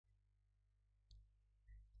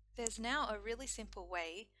There's now a really simple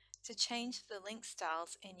way to change the link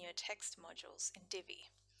styles in your text modules in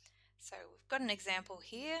Divi. So we've got an example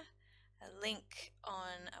here, a link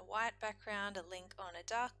on a white background, a link on a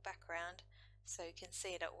dark background, so you can see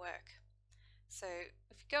it at work. So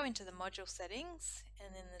if you go into the module settings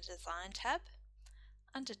and in the design tab,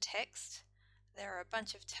 under text, there are a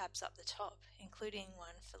bunch of tabs up the top, including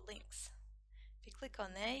one for links. If you click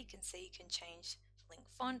on there, you can see you can change the link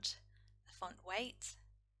font, the font weight.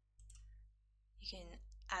 You can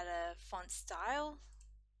add a font style,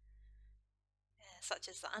 such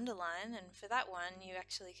as the underline, and for that one you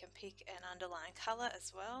actually can pick an underline color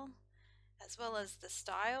as well as the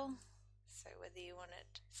style, so whether you want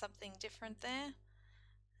it something different there,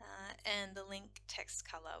 and the link text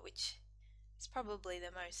color, which is probably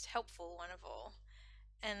the most helpful one of all.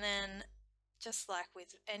 And then just like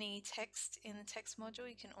with any text in the text module,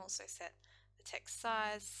 you can also set the text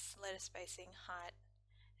size, letter spacing, height,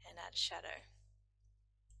 and add a shadow.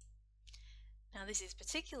 Now this is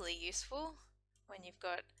particularly useful when you've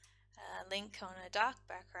got a link on a dark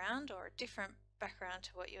background or a different background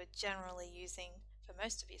to what you're generally using for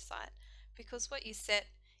most of your site, because what you set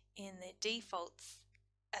in the defaults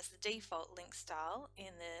as the default link style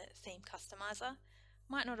in the theme customizer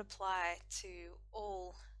might not apply to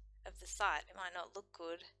all of the site. It might not look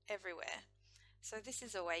good everywhere. So this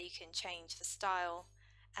is a way you can change the style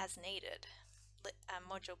as needed,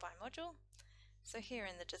 module by module. So here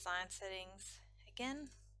in the design settings, again,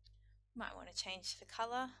 you might want to change the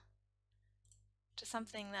color to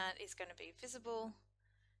something that is going to be visible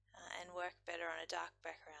and work better on a dark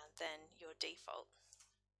background than your default.